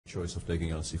choice of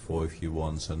taking on c4 if he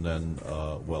wants, and then,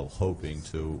 well, hoping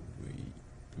to,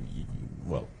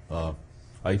 well,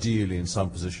 ideally in some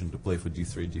position to play for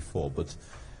d3, d4, but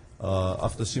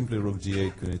after simply rook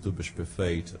d8, queen e2, bishop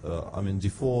f8, I mean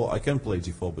d4, I can play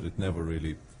d4, but it never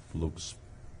really looks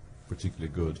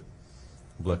particularly good.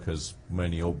 Black has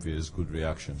many obvious good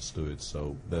reactions to it,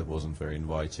 so that wasn't very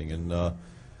inviting. And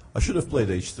I should have played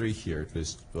h3 here, at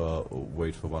least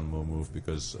wait for one more move,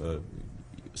 because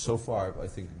so far I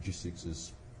think g6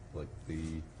 is like the...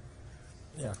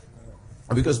 Yeah.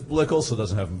 Because Black also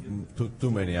doesn't have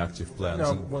too many active plans.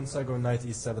 No, once I go knight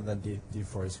e7, then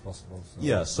d4 is possible. So.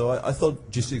 Yeah, so I thought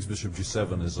g6, bishop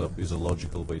g7 is a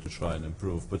logical way to try and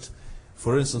improve. But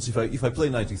for instance, if I play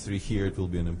knight e3 here, it will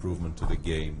be an improvement to the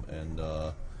game. And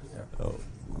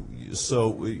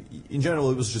so in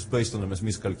general, it was just based on a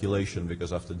miscalculation,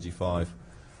 because after d5,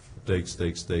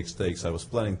 takes, I was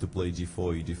planning to play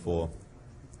d4, e4,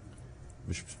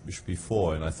 bishop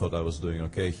e4, and I thought I was doing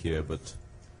okay here, but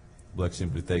Black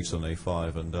simply takes on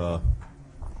a5, and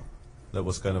that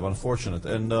was kind of unfortunate.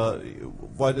 And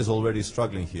White is already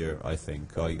struggling here, I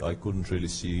think. I couldn't really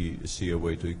see a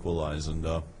way to equalize, and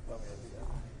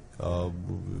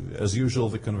as usual,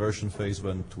 the conversion phase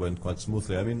went quite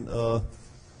smoothly. I mean,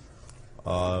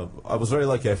 I was very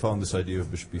lucky I found this idea of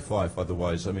bishop e5.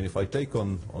 Otherwise, I mean, if I take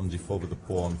on d4 with the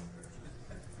pawn,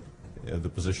 the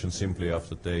position simply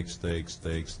after takes,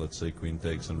 let's say queen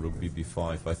takes and rook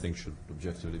b5, I think should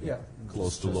objectively be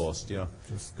close to lost, yeah.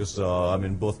 Because, I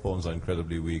mean, both pawns are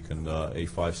incredibly weak, and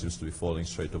a5 seems to be falling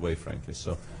straight away, frankly.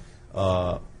 So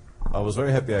I was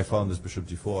very happy I found this bishop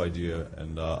d4 idea,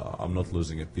 and I'm not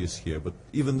losing a piece here. But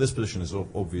even this position is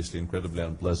obviously incredibly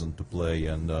unpleasant to play,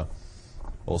 and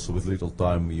also with little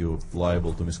time you're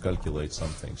liable to miscalculate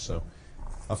something. So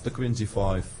after queen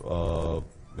d5,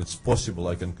 it's possible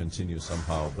I can continue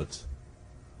somehow, but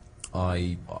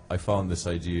I found this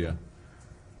idea,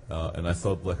 and I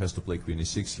thought Black has to play queen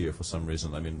e6 here for some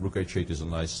reason. I mean, rook h8 is a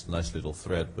nice little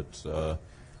threat, but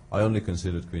I only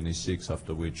considered queen e6,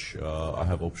 after which I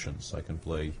have options. I can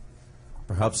play,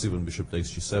 perhaps even bishop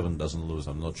takes g7 doesn't lose,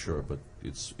 I'm not sure, but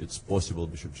it's possible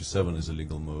bishop g7 is a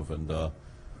legal move, and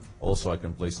also I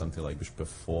can play something like bishop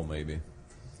f4 maybe,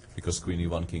 because queen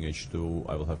e1, king h2,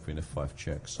 I will have queen f5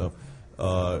 check. So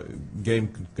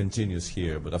game continues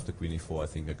here, but after queen e4 I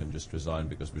think I can just resign,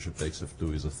 because bishop takes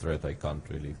f2 is a threat I can't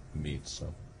really meet.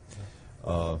 So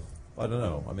I don't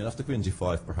know. I mean, after queen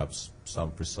d5 perhaps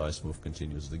some precise move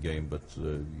continues the game, but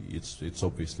it's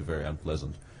obviously very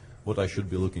unpleasant. What I should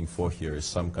be looking for here is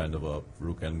some kind of a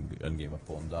rook endgame, a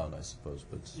pawn down, I suppose.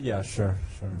 But yeah, sure.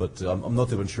 But I'm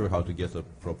not even sure how to get a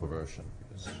proper version,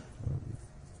 because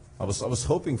I was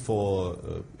hoping for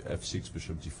f6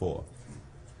 bishop d4.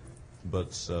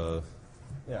 But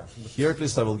here at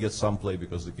least I will get some play,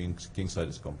 because the king side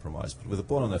is compromised. But with the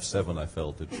pawn on f7, I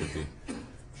felt it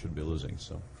should be losing.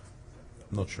 So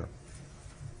not sure.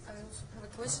 I also have a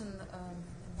question. In the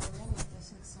moment, I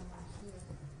think somewhere here,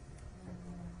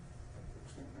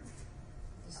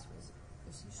 this was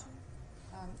position.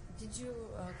 Did you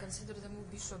consider the move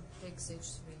bishop takes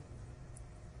h3?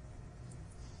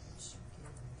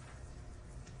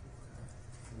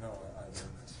 No, I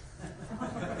didn't.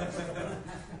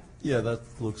 Yeah, that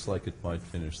looks like it might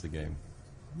finish the game.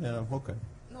 Yeah, okay.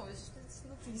 No, it's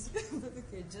not easy. But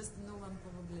okay, just no one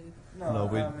probably. No,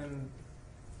 I mean,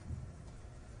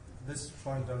 this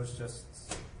point I was just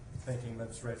thinking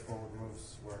that straightforward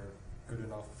moves were good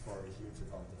enough for a huge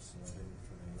advantage, so I didn't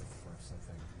really look for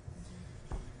something.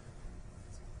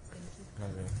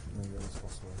 Thank you. Maybe that's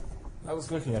possible. I was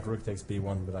looking at rook takes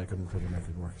b1, but I couldn't really make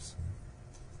it work. So.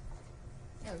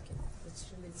 Yeah, okay. It's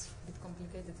a bit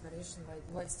complicated variation.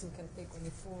 White still can take on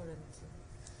e4 and.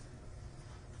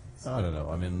 I don't know.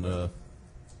 I mean,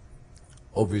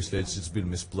 obviously it's been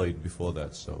misplayed before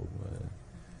that, so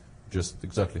just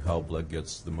exactly how Black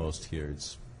gets the most here,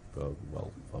 it's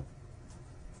well,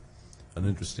 an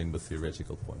interesting but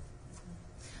theoretical point.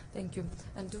 Thank you.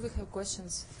 And do we have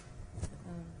questions to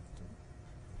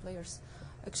players?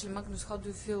 Actually, Magnus, how do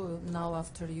you feel now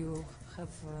after you have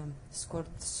scored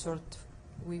short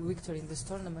victory in this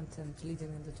tournament and leading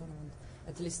in the tournament,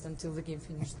 at least until the game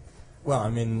finished? Well, I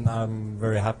mean, I'm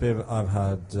very happy. I've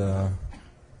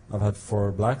had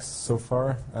 4 blacks so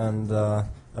far, and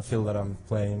I feel that I'm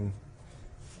playing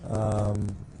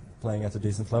at a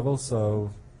decent level.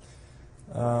 So,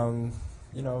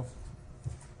 you know,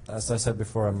 as I said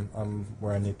before, I'm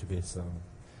where I need to be. So,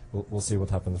 we'll see what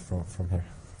happens from here.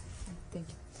 Thank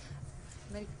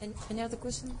you. Any other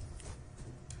question?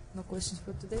 No questions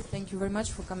for today. Thank you very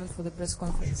much for coming for the press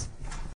conference.